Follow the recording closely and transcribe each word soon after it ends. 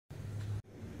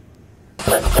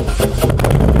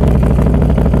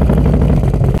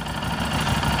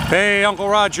Hey, Uncle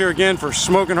Raj here again for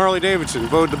Smokin Harley-Davidson,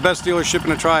 voted the best dealership in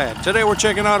the Triad. Today we're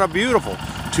checking out a beautiful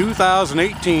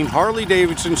 2018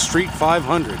 Harley-Davidson Street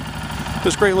 500.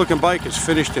 This great looking bike is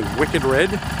finished in wicked red.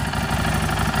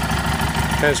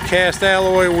 Has cast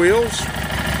alloy wheels.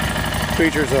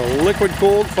 Features a liquid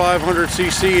cooled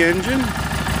 500cc engine.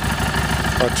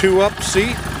 A 2-up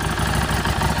seat.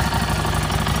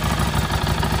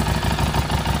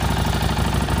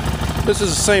 This is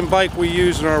the same bike we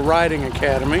use in our riding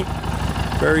academy.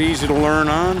 Very easy to learn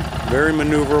on, very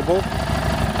maneuverable.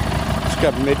 It's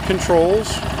got mid controls.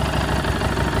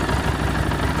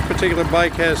 This particular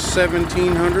bike has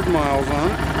 1,700 miles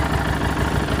on it.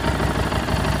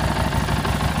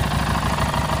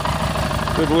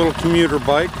 Good little commuter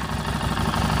bike.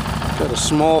 Got a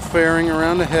small fairing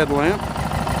around the headlamp.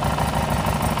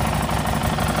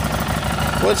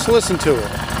 Let's listen to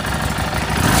it.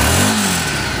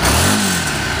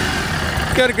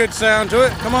 Got a good sound to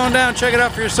it. Come on down, check it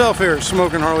out for yourself here at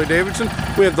Smokin Harley-Davidson.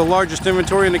 We have the largest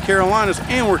inventory in the Carolinas,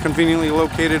 and we're conveniently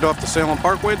located off the Salem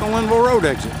Parkway at the Linville Road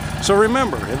exit. So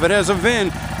remember, if it has a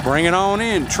VIN, bring it on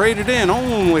in, trade it in,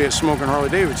 only at Smokin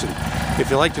Harley-Davidson. If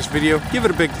you like this video, give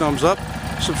it a big thumbs up,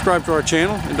 subscribe to our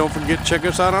channel, and don't forget to check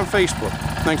us out on Facebook.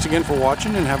 Thanks again for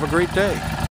watching, and have a great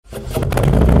day.